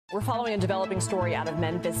We're following a developing story out of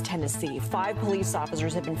Memphis, Tennessee. 5 police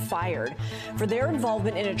officers have been fired for their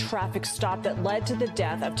involvement in a traffic stop that led to the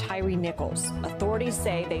death of Tyre Nichols. Authorities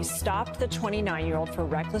say they stopped the 29-year-old for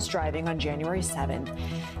reckless driving on January 7th,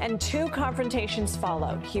 and 2 confrontations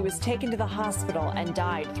followed. He was taken to the hospital and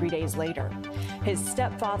died 3 days later. His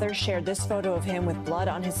stepfather shared this photo of him with blood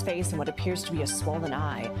on his face and what appears to be a swollen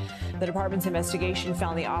eye. The department's investigation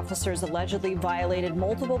found the officers allegedly violated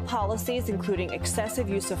multiple policies, including excessive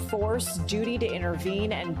use of force, duty to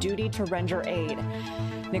intervene, and duty to render aid.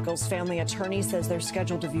 Nichols' family attorney says they're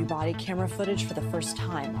scheduled to view body camera footage for the first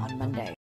time on Monday.